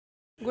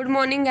Good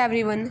morning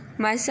everyone.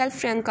 Myself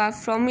Priyanka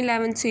from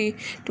 11C.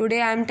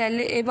 Today I am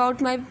telling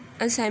about my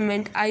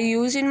assignment. I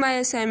used in my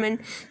assignment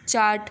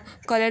chart,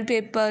 colored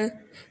paper,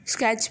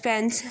 sketch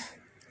pens.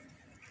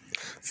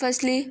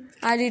 Firstly,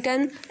 I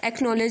written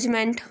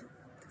acknowledgement,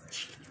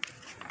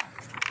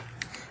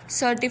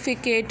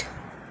 certificate,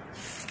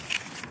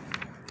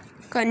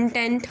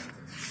 content.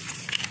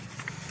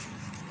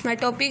 My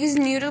topic is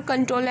neural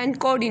control and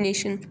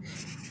coordination.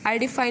 I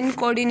define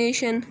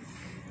coordination,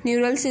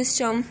 neural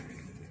system,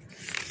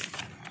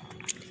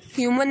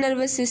 human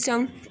nervous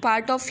system,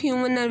 part of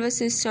human nervous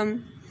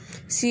system,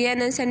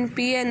 CNS and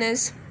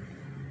PNS,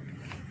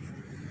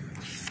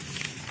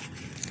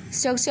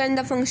 structure and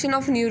the function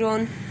of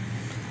neuron.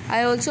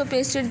 I also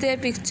pasted their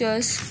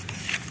pictures,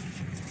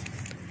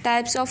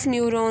 types of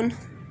neuron,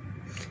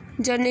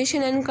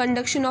 generation and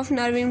conduction of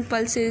nerve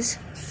impulses,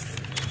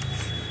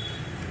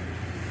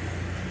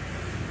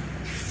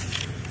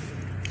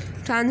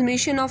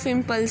 transmission of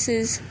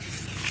impulses,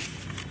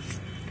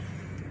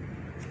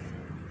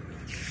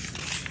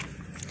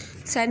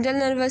 central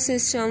nervous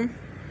system,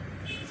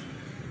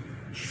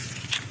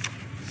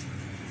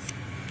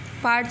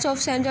 parts of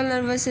central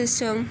nervous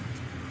system.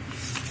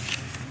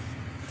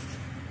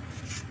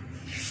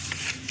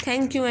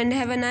 Thank you and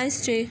have a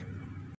nice day.